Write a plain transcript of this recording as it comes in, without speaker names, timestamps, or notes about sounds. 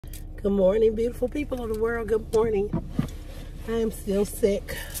Good morning, beautiful people of the world. Good morning. I am still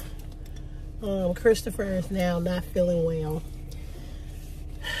sick. Christopher is now not feeling well.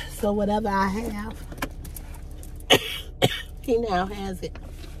 So whatever I have, he now has it.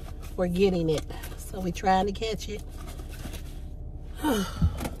 We're getting it. So we're trying to catch it. It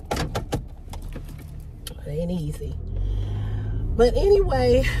ain't easy. But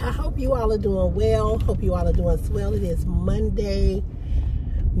anyway, I hope you all are doing well. Hope you all are doing swell. It is Monday,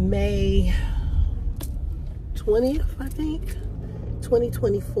 May 20th, I think,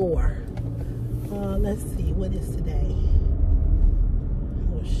 2024. Let's see, what is today?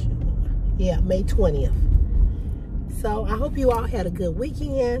 Oh, shoot. Yeah, May 20th. So I hope you all had a good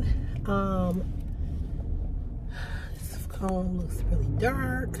weekend. This phone looks really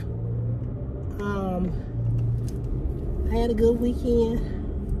dark. I had a good weekend.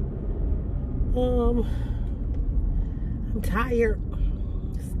 I'm tired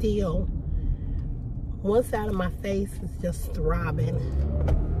still. One side of my face is just throbbing.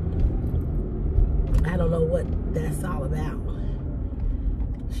 I don't know what that's all about.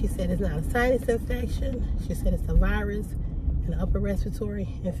 She said it's not a sinus infection. She said it's a virus, an upper respiratory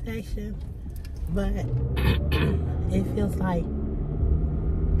infection. But it feels like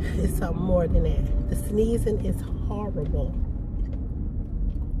it's something more than that. The sneezing is horrible.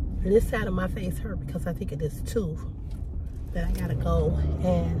 And this side of my face hurt because I think of this tooth that I gotta go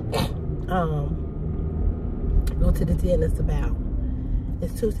and go to the dentist about.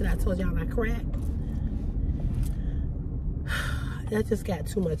 This tooth that I told y'all I cracked. I just got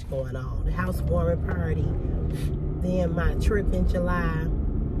too much going on. The housewarming party, then my trip in July.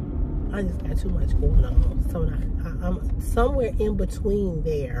 I just got too much going on. So I'm somewhere in between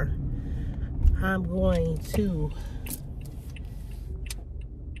there. I'm going to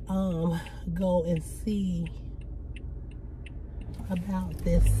go and see about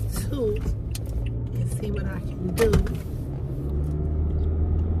this tooth and see what I can do.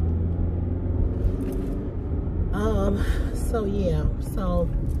 So yeah, so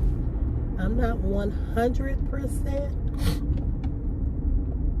I'm not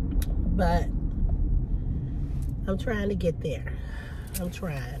 100%, but I'm trying to get there. I'm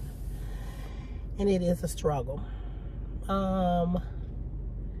trying, and it is a struggle.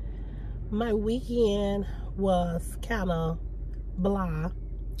 My weekend was kind of blah.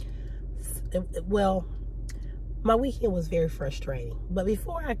 Well, my weekend was very frustrating. But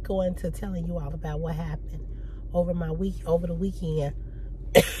before I go into telling you all about what happened over the weekend,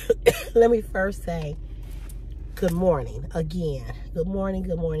 let me first say good morning again. Good morning,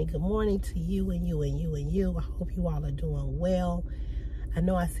 good morning, good morning to you and you and you and you. I hope you all are doing well. I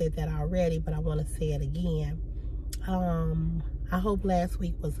know I said that already, but I want to say it again. I hope last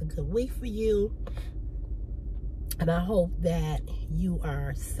week was a good week for you. And I hope that you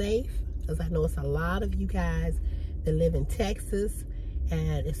are safe, because I know it's a lot of you guys that live in Texas,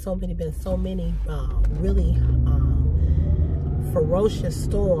 and it's been so many really ferocious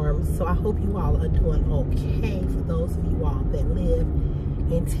storms. So I hope you all are doing okay. For those of you all that live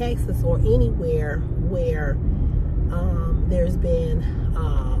in Texas or anywhere where there's been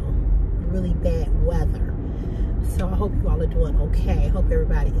really bad weather. So I hope you all are doing okay. I hope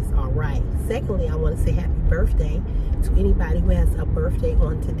everybody is all right. Secondly, I want to say happy birthday to anybody who has a birthday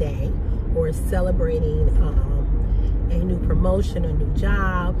on today or is celebrating a new promotion, a new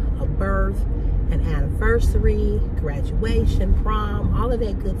job, a birth, an anniversary, graduation, prom, all of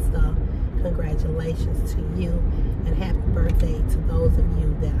that good stuff. Congratulations to you, and happy birthday to those of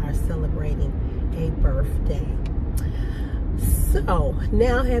you that are celebrating a birthday. So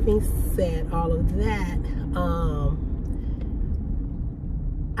now, having said all of that,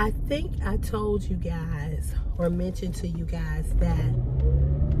 I think I told you guys or mentioned to you guys that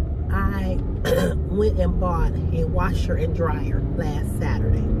I went and bought a washer and dryer last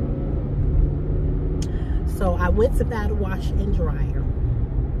Saturday. So I went to buy the washer and dryer.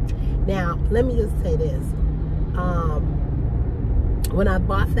 Now, let me just say this. When I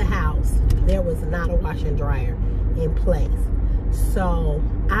bought the house, there was not a washer and dryer in place. So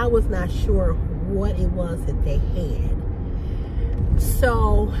I was not sure what it was that they had.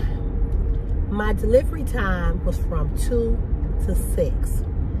 So my delivery time was from 2 to 6.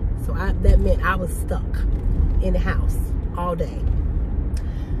 So that meant I was stuck in the house all day.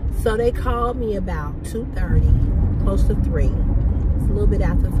 So they called me about 2:30, close to 3. It's a little bit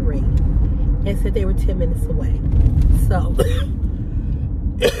after 3. And said they were 10 minutes away. So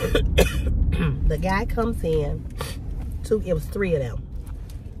the guy comes in. It was 3 of them.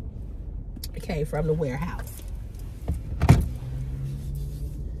 It came from the warehouse.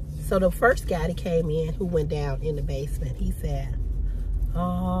 So the first guy that came in, who went down in the basement, he said,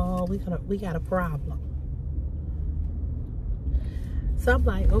 "Oh, we got a problem. So I'm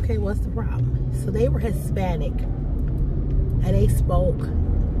like, okay, what's the problem? So they were Hispanic, and they spoke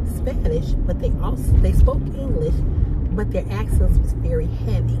Spanish, but they spoke English, but their accents was very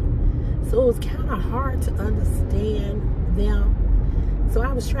heavy. So it was kind of hard to understand them. So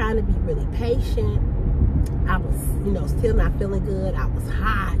I was trying to be really patient. I was, still not feeling good. I was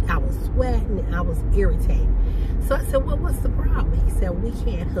hot. I was sweating. And I was irritated. So I said, well, what's the problem? He said, we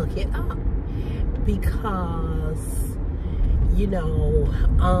can't hook it up because,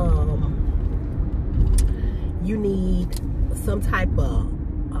 you need some type of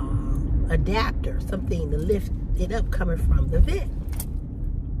adapter, something to lift it up coming from the vent.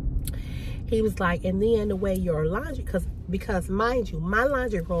 He was like, and then the way your laundry, because mind you, my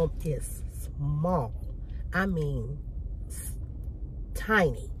laundry room is small. I mean,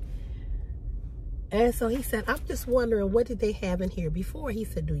 tiny. And so he said, I'm just wondering, what did they have in here before? He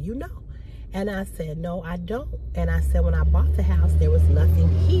said, do you know? And I said, no, I don't. And I said, when I bought the house, there was nothing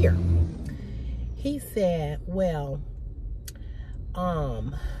here. He said, well,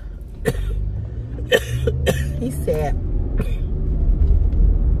 he said,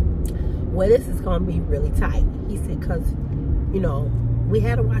 well, this is going to be really tight. He said, because, we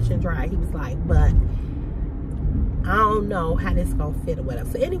had a wash and dry. He was like, but I don't know how this is going to fit or whatever.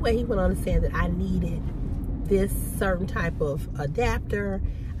 So anyway, he went on to say that I needed this certain type of adapter.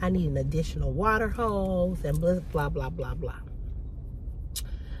 I need an additional water hose and blah, blah, blah, blah, blah.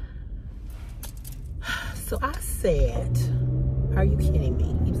 So I said, are you kidding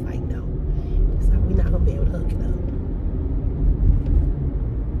me? He was like, no. He's like, we're not going to be able to hook it up.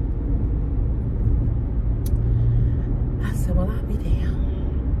 I said, well, I'll be damned.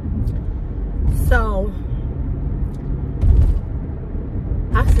 So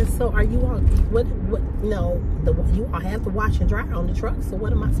I said, so are you all, you all have the wash and dry on the truck, so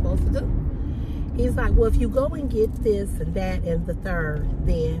what am I supposed to do? He's like, well, if you go and get this and that and the third,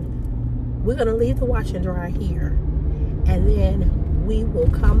 then we're going to leave the wash and dry here, and then we will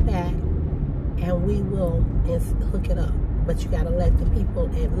come back and we will hook it up. But you got to let the people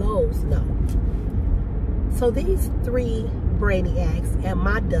at Lowe's know. So these three brainiacs and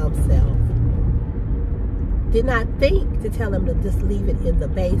my dumb self did not think to tell him to just leave it in the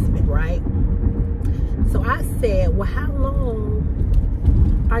basement, right? So I said, well, how long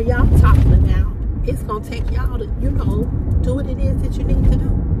are y'all talking about? It's going to take y'all to, do what it is that you need to do.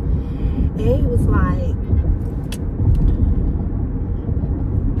 And he was like,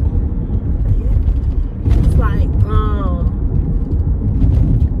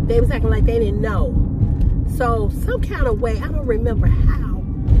 they was acting like they didn't know. So some kind of way, I don't remember how,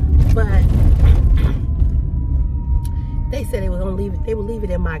 but they said they were gonna leave it. They would leave it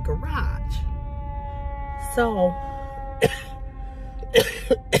in my garage. So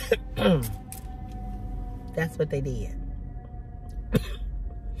that's what they did.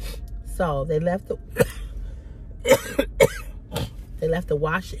 So they left the they left the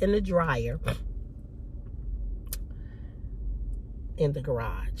washer and the dryer in the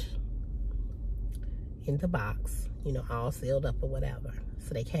garage, in the box, all sealed up or whatever.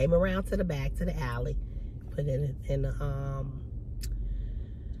 So they came around to the back, to the alley, put it in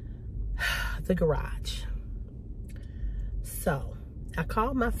the garage. So I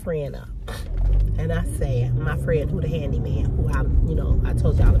called my friend up, and I said, my friend who the handyman, who I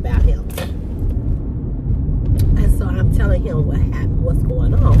told y'all about him. And so I'm telling him what happened, what's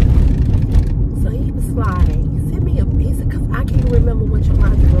going on. So he was like, send me a piece, because I can't remember what your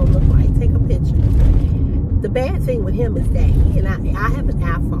laundry room looked like. Take a picture. The bad thing with him is that he and I have an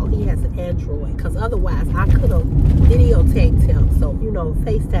iPhone. He has an Android, because otherwise I could have videotaped him, so,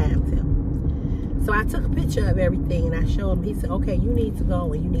 FaceTimed him. So I took a picture of everything and I showed him. He said, okay, you need to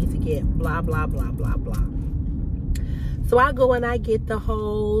go and you need to get blah, blah, blah, blah, blah. So I go and I get the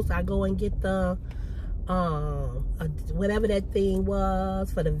hose. I go and get the, whatever that thing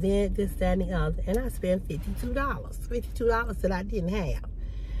was for the vent, this, that, and the other. And I spent $52. $52 that I didn't have.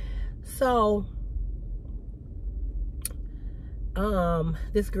 So,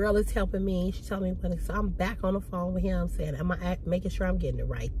 this girl is helping me. She told me, so I'm back on the phone with him saying, am I making sure I'm getting the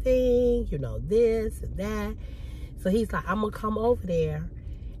right thing? This and that. So he's like, I'm going to come over there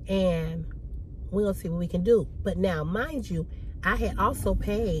and we're going to see what we can do. But now, mind you, I had also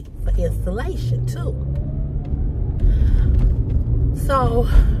paid for installation too. So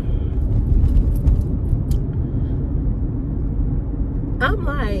I'm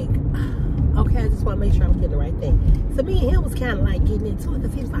like, okay, I just want to make sure I'm getting the right thing. So me and him was kind of like getting into it,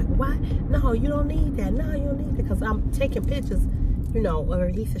 because he was like, why? No, you don't need that. No, you don't need it, because I'm taking pictures, or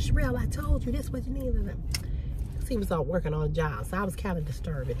he said, Sherelle, I told you this what you need. Because he was out working on a job, so I was kind of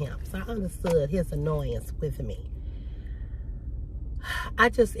disturbing him. So I understood his annoyance with me. I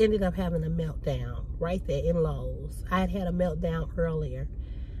just ended up having a meltdown right there in Lowe's. I had a meltdown earlier.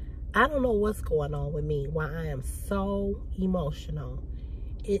 I don't know what's going on with me, why I am so emotional.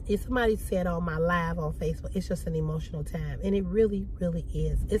 Somebody said on my live on Facebook, it's just an emotional time. And it really, really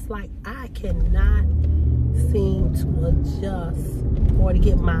is. It's like I cannot seem to adjust or to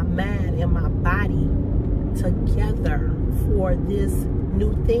get my mind and my body together for this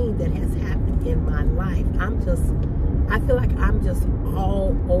new thing that has happened in my life. I feel like I'm just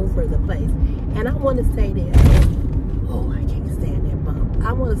all over the place. And I want to say this. Oh, I can't stand that bump.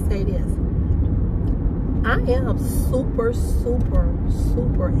 I want to say this. I am super, super,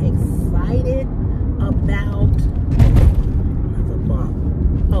 super excited about another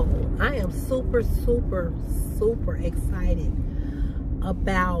bump. Oh, I am super, super, super excited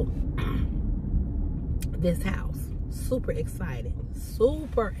about this house. Super excited.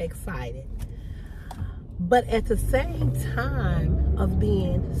 Super excited. But at the same time of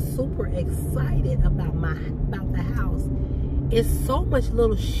being super excited about the house, it's so much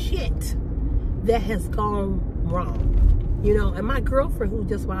little shit that has gone wrong, you know. And my girlfriend who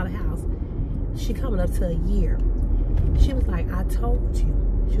just bought a house, she coming up to a year. She was like, I told you.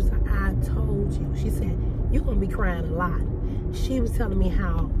 She was like, I told you. She said, you're gonna be crying a lot. She was telling me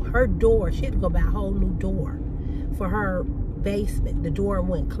how her door, she had to go buy a whole new door for her basement. The door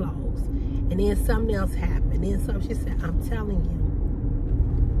went closed. And then something else happened. Then something, she said, I'm telling you.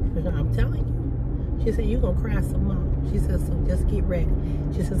 I'm telling you. She said, you're going to cry some more. She said, so just get ready.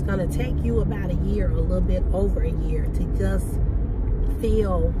 She said, it's going to take you about a year, a little bit over a year, to just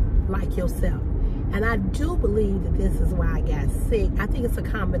feel like yourself. And I do believe that this is why I got sick. I think it's a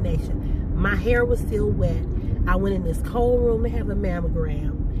combination. My hair was still wet. I went in this cold room to have a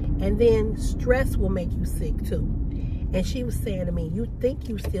mammogram. And then stress will make you sick too. And she was saying to me, you think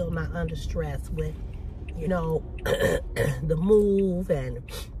you still not under stress with, you know, the move and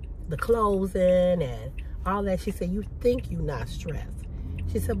the closing and all that. She said, you think you not stressed.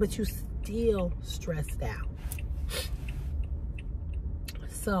 She said, but you still stressed out.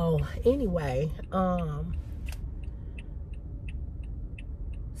 So anyway, I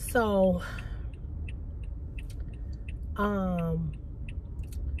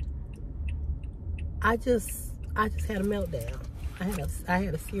just had a meltdown. I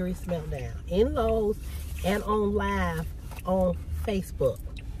had a serious meltdown in Lowe's and on live on Facebook.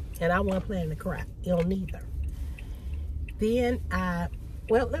 And I wasn't planning to cry on neither. Then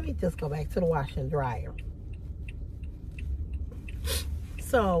well, let me just go back to the washer and dryer.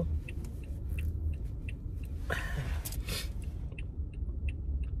 So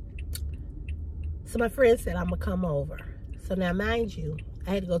my friend said, I'm gonna come over. So now mind you, I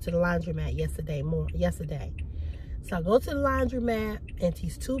had to go to the laundromat yesterday. So I go to the laundromat, and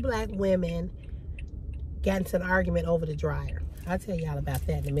these two black women got into an argument over the dryer. I'll tell y'all about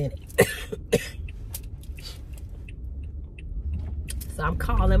that in a minute. So I'm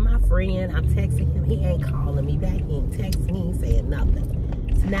calling my friend. I'm texting him. He ain't calling me back. He ain't texting. He ain't saying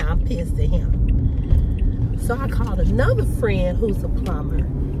nothing. So now I'm pissed at him. So I called another friend who's a plumber,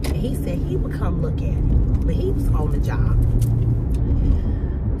 and he said he would come look at it, but he was on the job.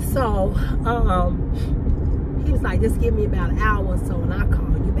 So, he was like, just give me about an hour or so and I'll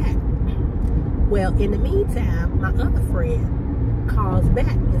call you back. Well, in the meantime, my other friend calls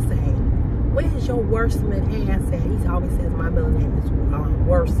back and say, where's your Worstman ass at? He always says my middle name is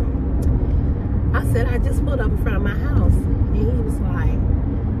Worstman. I said, I just pulled up in front of my house. And he was like,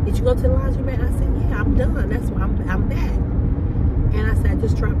 did you go to the laundromat? I said, yeah, I'm done. That's why I'm back. And I said, I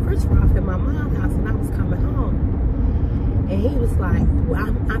just dropped Christopher off at my mom's house and I was coming home. And he was like,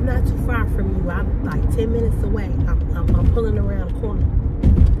 well, I'm not too far from you. I'm like 10 minutes away. I'm pulling around the corner.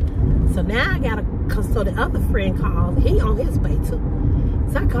 So now I gotta, so the other friend called. He on his way too.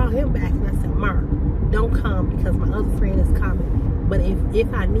 So I called him back and I said, Mark, don't come because my other friend is coming. But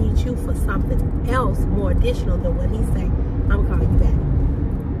if I need you for something else more additional than what he said, I'm gonna call you back.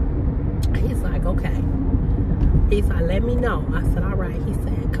 He's like, okay. He's like, let me know. I said, all right. He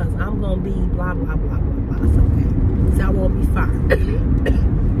said, because I'm gonna be blah, blah, blah, blah, blah. I said, okay. He said, I won't be fired.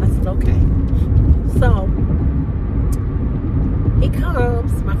 I said, okay. So he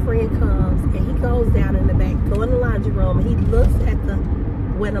comes, my friend comes, and he goes down in the back, go in the laundry room, and he looks at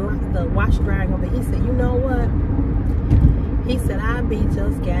where the wash dryer over. He said, you know what? He said, I be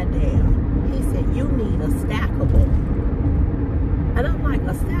just goddamn. He said, you need a stackable. And I'm like,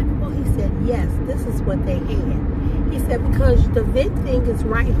 a stackable? He said, yes, this is what they had. He said, because the vent thing is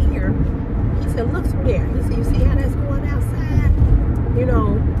right here. He said, look through there. He said, you see how that's going outside? you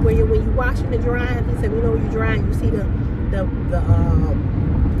know, when you washing and drying, he said, you know, when you're drying, you see the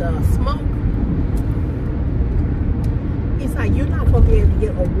smoke. He's like, you're not gonna be able to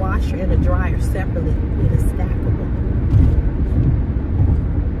get a washer and a dryer separately. You need a stackable.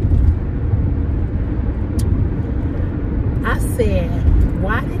 I said,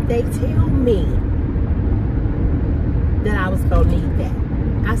 why did they tell me that I was gonna need that?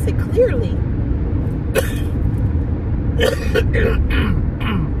 I said, clearly,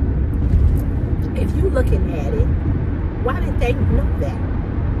 if you looking at it, why did they know that?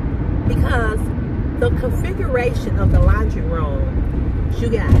 Because the configuration of the laundry room, you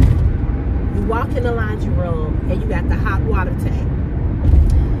walk in the laundry room and you got the hot water tank,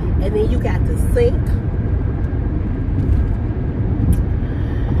 and then you got the sink,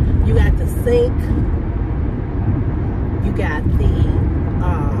 you got the sink,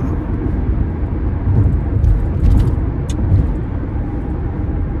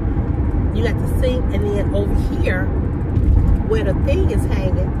 and then over here where the thing is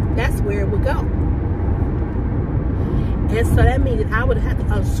hanging, that's where it would go. And so that means I would have to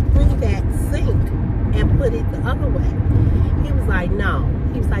unscrew that sink and put it the other way. He was like, no.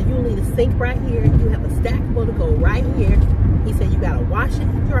 He was like, you need a sink right here. You have a stackable to go right here. He said, you got a washer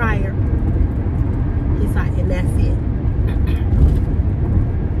and dryer. He's like, and that's it.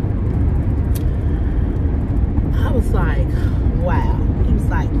 I was like, wow. He was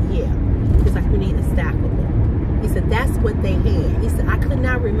like, yeah. He's like, you need a stackable. He said, that's what they had. He said, I could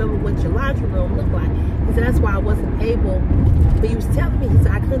not remember what your laundry room looked like. He said, that's why I wasn't able. But he was telling me, he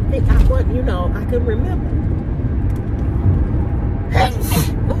said, I couldn't think, I couldn't remember.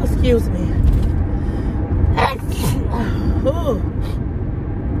 Oh, excuse me. Oh.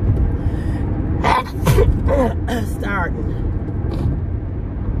 Starting.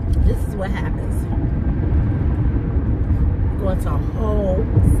 This is what happens. Going to a whole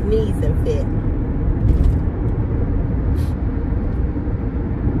sneezing fit.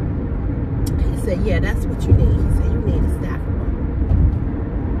 He said, yeah, that's what you need. He said, you need a stackable.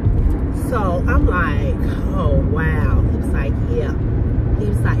 So I'm like, oh, wow. He was like, yeah. He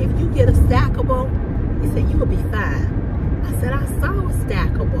was like, if you get a stackable, he said, you will be fine. I said, I saw a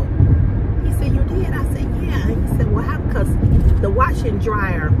stackable. He said, you did? I said, yeah. And he said, well, how? Because the washer and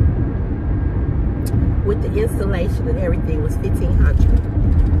dryer with the installation and everything was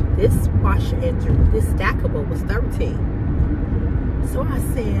 $1,500. This washer and this stackable was $13. So I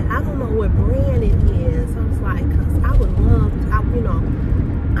said, I don't know what brand it is. I was like, because I would love, I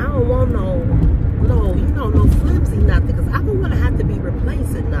don't want no flimsy nothing, because I don't want to have to be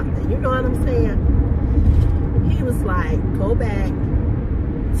replacing nothing. You know what I'm saying? He was like, go back,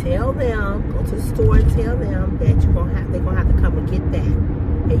 tell them, go to the store and tell them that they're gonna have to come and get that,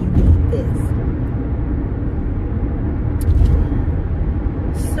 and you need this.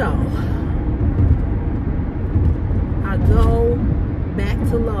 So I go back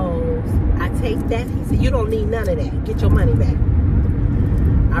to Lowe's. I take that. He said, you don't need none of that. Get your money back.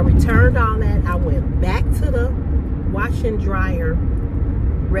 I returned all that. I went back to the wash and dryer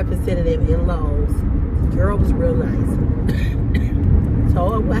representative in Lowe's. The girl was real nice.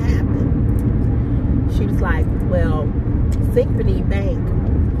 Told her what happened. She was like, well, Synchrony Bank,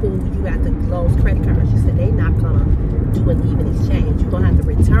 who you got the Lowe's credit card, she said they're not gonna do an even exchange. You're gonna have to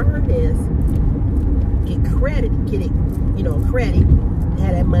return this, get credit, credit,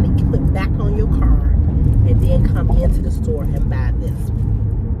 have that money put back on your card, and then come into the store and buy this.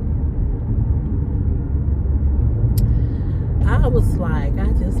 I was like, I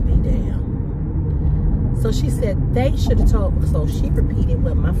just be damn. So she said they should have told, so she repeated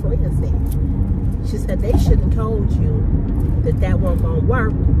what my friend said. She said they should have told you that wasn't gonna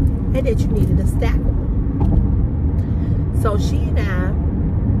work and that you needed a stackable. So she and I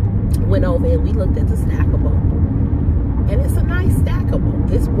went over and we looked at the stackable. And it's a nice stackable.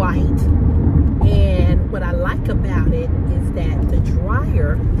 It's white. And what I like about it is that the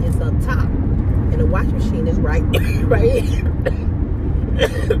dryer is up top. And the washing machine is right here.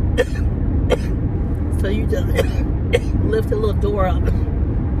 So you just lift the little door up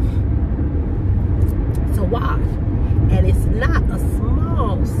to wash. And it's not a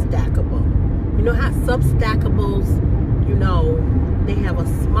small stackable. You know how some stackables, they have a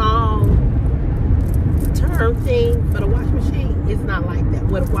small turn thing for the washing machine? It's not like that.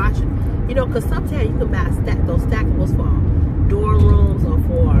 With a washing, because sometimes you can buy those stackables for dorm rooms or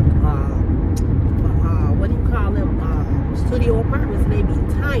for what do you call them? Studio apartments, and they be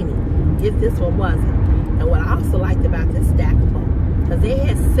tiny. If this one wasn't. And what I also liked about this stackable, because they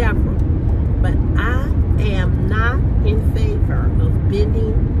had several, but I am not in favor of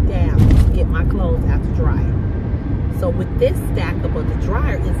bending down to get my clothes out to dry. So with this stackable, the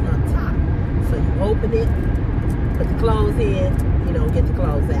dryer is up top. So you open it, put the clothes in, you know, get the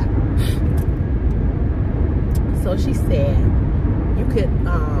clothes out. So she said you could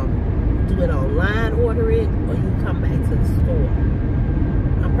do it online, order it, or you can come back to the store.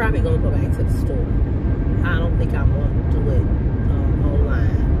 I'm probably gonna go back to the store. I don't think I'm gonna do it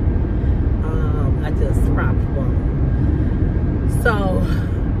online. I just probably won't. So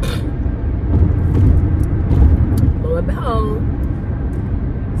lo and behold,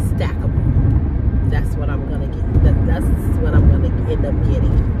 stackable. That's what I'm gonna get. That's what I'm gonna end up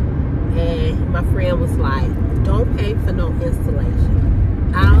getting. And my friend was like, "Don't pay for no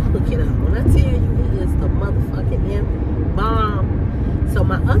installation. I'll hook it up." When I tell you, he is the motherfucking bomb. So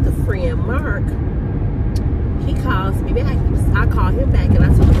my other friend, Mark, he calls me back. I called him back and I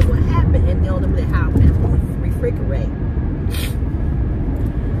told him what happened and told him that how I found the refrigerator.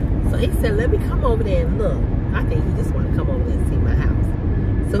 So he said, "Let me come over there and look." I think he just wanted to come over there and see my house.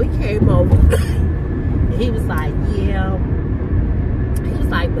 So he came over and he was like, "Yeah." He was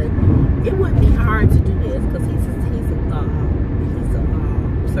like, "But it wouldn't be hard to do this because he's a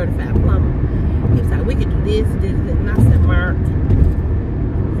certified plumber." He was like, "We could do this, this, this." And I said, "Mark,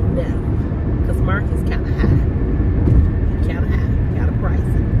 no." Because Mark is kind of high. He's kind of high. Kind of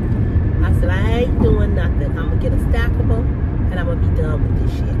pricey. I said, "I ain't doing nothing. I'm going to get a stackable and I'm going to be done with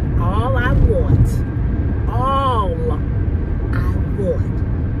this shit. All I want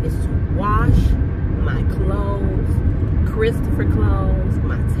is to wash my clothes, Christopher clothes,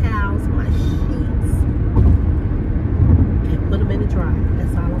 my towels, my sheets, and put them in the dryer.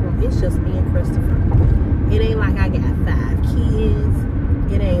 That's all I want. It's just me and Christopher. It ain't like I got 5 kids.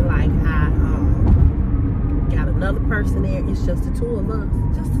 It ain't like I got another person there. It's just the 2 of us.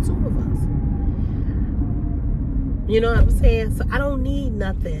 Just the 2 of us. You know what I'm saying? So I don't need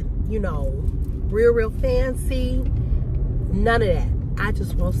nothing, you know, real fancy. None of that. I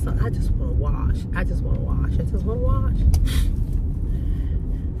just want some. I just want to wash. I just want to wash. I just want to wash.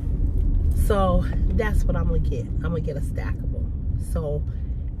 So that's what I'm gonna get. I'm gonna get a stackable. So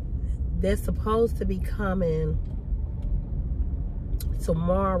they're supposed to be coming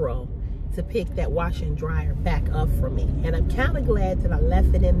tomorrow to pick that washer and dryer back up for me, and I'm kind of glad that I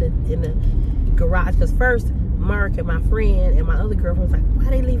left it in the garage. Because first, Mark and my friend and my other girlfriend was like, "Why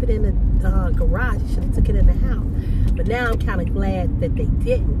they leave it in the garage? You should have took it in the house." But now I'm kind of glad that they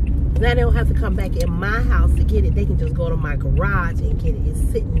didn't. Now they don't have to come back in my house to get it. They can just go to my garage and get it. It's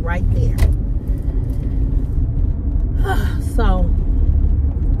sitting right there. So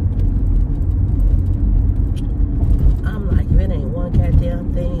I'm like, if it ain't one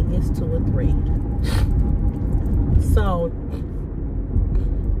goddamn thing, it's 2 or 3. So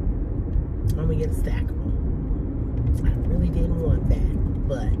I'm gonna get a stackable. I really didn't want that,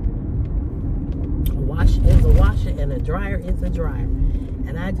 but a washer is a washer and a dryer is a dryer.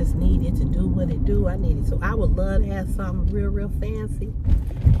 And I just need it to do what it do. I need it. So I would love to have something real fancy.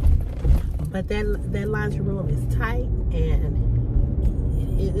 But that laundry room is tight, and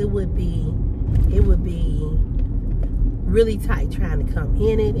it would be really tight trying to come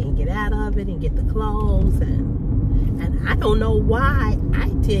in it and get out of it and get the clothes, and I don't know why I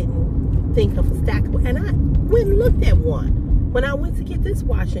didn't think of a stackable, and I went and looked at one when I went to get this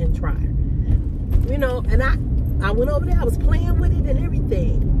washer and dryer, you know, and I went over there, I was playing with it and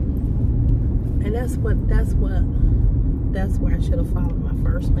everything, and that's where I should have followed my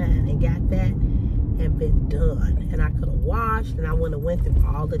first man and got that and been done, and I could have washed, and I wouldn't have went through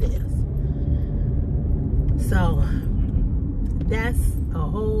all of this. So that's the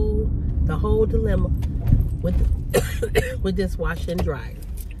whole dilemma with with this washer and dryer.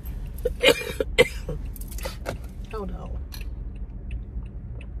 Hold on.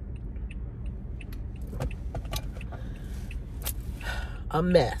 A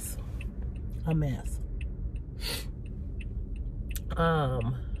mess.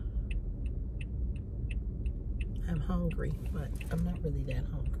 I'm hungry, but I'm not really that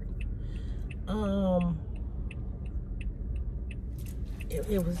hungry.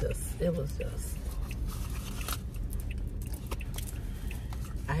 It was just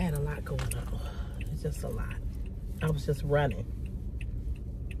I had a lot going on. It's just a lot. I was just running.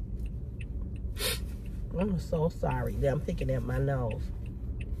 I'm so sorry that I'm thinking at my nose.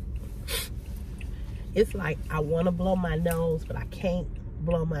 It's like I want to blow my nose, but I can't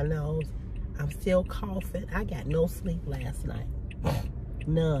blow my nose. I'm still coughing. I got no sleep last night.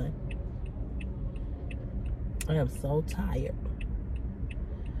 None. I am so tired.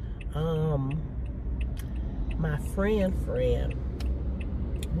 My friend,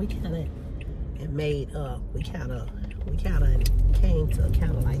 we kind of made up. We kind of came to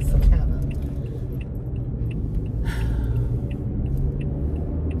kind of like some kind of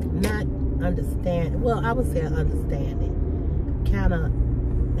understand. Well, I would say understanding. Kind of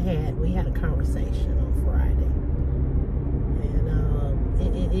we had a conversation on Friday,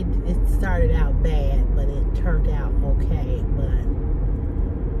 and it started out bad, but it turned out okay. But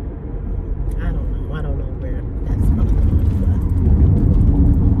I don't know where that's going to go. But I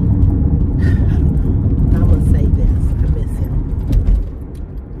don't know. I'm gonna say this: I miss him.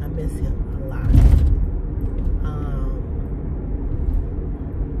 I miss him a lot.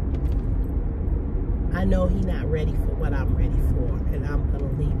 I know he's not ready for what I'm ready for, and I'm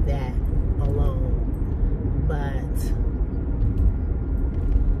gonna leave that alone. But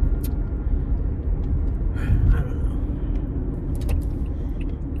I don't know.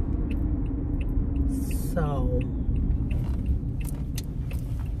 So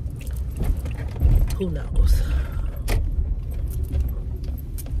who knows?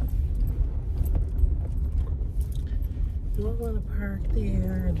 Do I want to park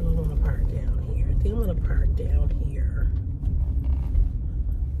there, or do I want to park down here? I think I'm going to park down here.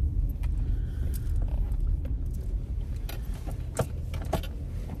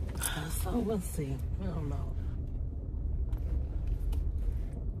 So we'll see. I don't know.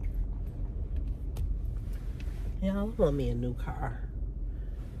 Yeah, I want me a new car.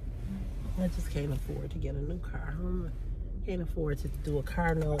 I just can't afford to get a new car. I can't afford to do a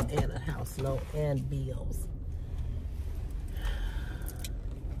car note and a house note and bills.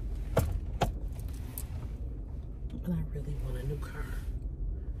 But I really want a new car.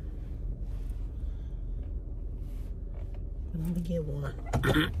 But I'm gonna get one.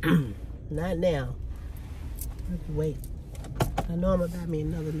 Not now. Wait. I know I'm gonna buy me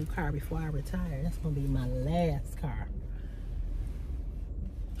another new car before I retire. That's gonna be my last car.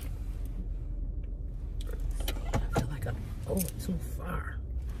 I feel like I'm going too far.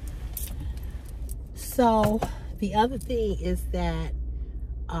 So the other thing is that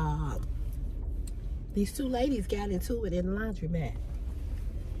these two ladies got into it in the laundromat.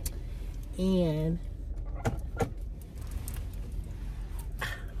 And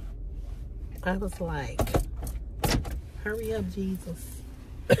I was like, hurry up, Jesus.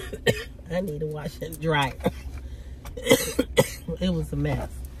 I need to wash and dry. It was a mess.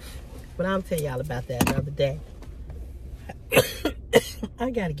 But I'll tell y'all about that another day.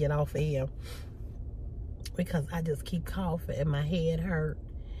 I got to get off of here because I just keep coughing and my head hurt.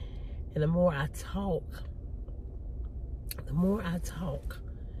 And the more I talk, the more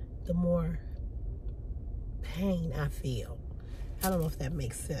pain I feel. I don't know if that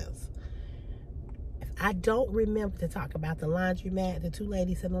makes sense. If I don't remember to talk about the laundromat, the two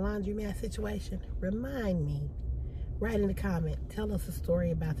ladies in the laundromat situation, remind me. Write in the comment. Tell us a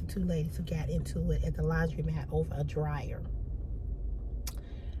story about the two ladies who got into it at the laundromat over a dryer.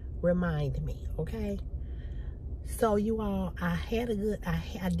 Remind me, okay? So you all, I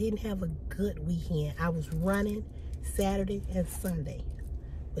didn't have a good weekend. I was running Saturday and Sunday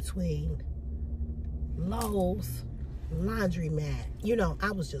between Lowe's, laundromat. You know,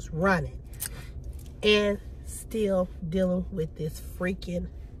 I was just running and still dealing with this freaking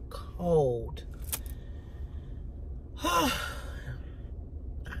cold. I'm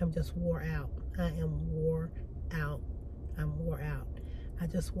just wore out. I am wore out. I'm wore out. I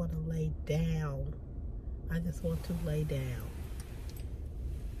just want to lay down. I just want to lay down.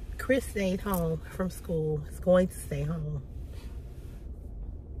 Chris stayed home from school. He's going to stay home.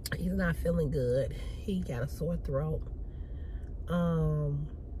 He's not feeling good. He got a sore throat.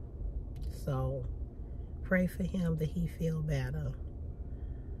 So pray for him that he feel better.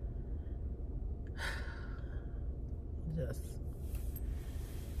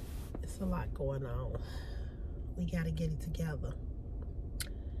 It's a lot going on. We gotta get it together.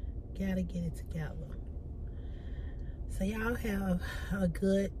 Gotta get it together. So y'all have a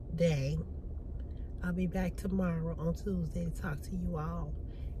good day. I'll be back tomorrow on Tuesday to talk to you all.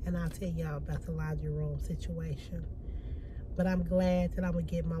 And I'll tell y'all about the laundry room situation. But I'm glad that I'm going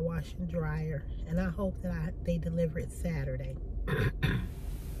to get my washer and dryer. And I hope that they deliver it Saturday.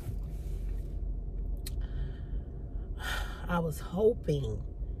 I was hoping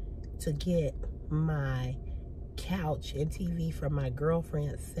to get my couch and TV from my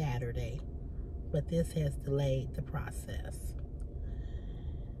girlfriend Saturday. But this has delayed the process.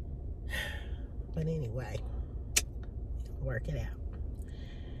 But anyway, we're gonna work it out.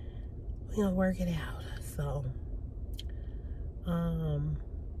 We're gonna work it out. So,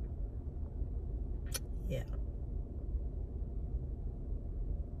 yeah.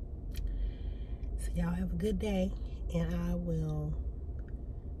 So y'all have a good day, and I will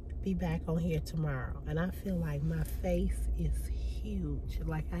be back on here tomorrow. And I feel like my face is huge.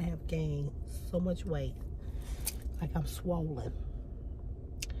 Like I have gained so much weight. Like I'm swollen.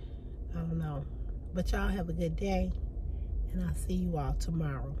 I don't know. But y'all have a good day, and I'll see you all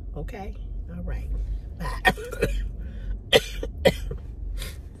tomorrow, okay? All right. Bye.